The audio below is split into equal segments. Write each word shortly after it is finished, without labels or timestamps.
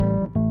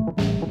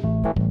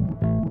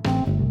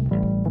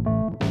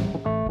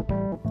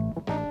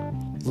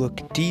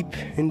Look deep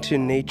into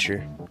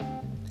nature,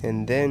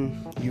 and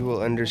then you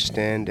will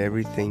understand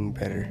everything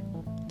better.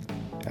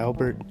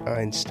 Albert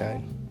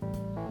Einstein.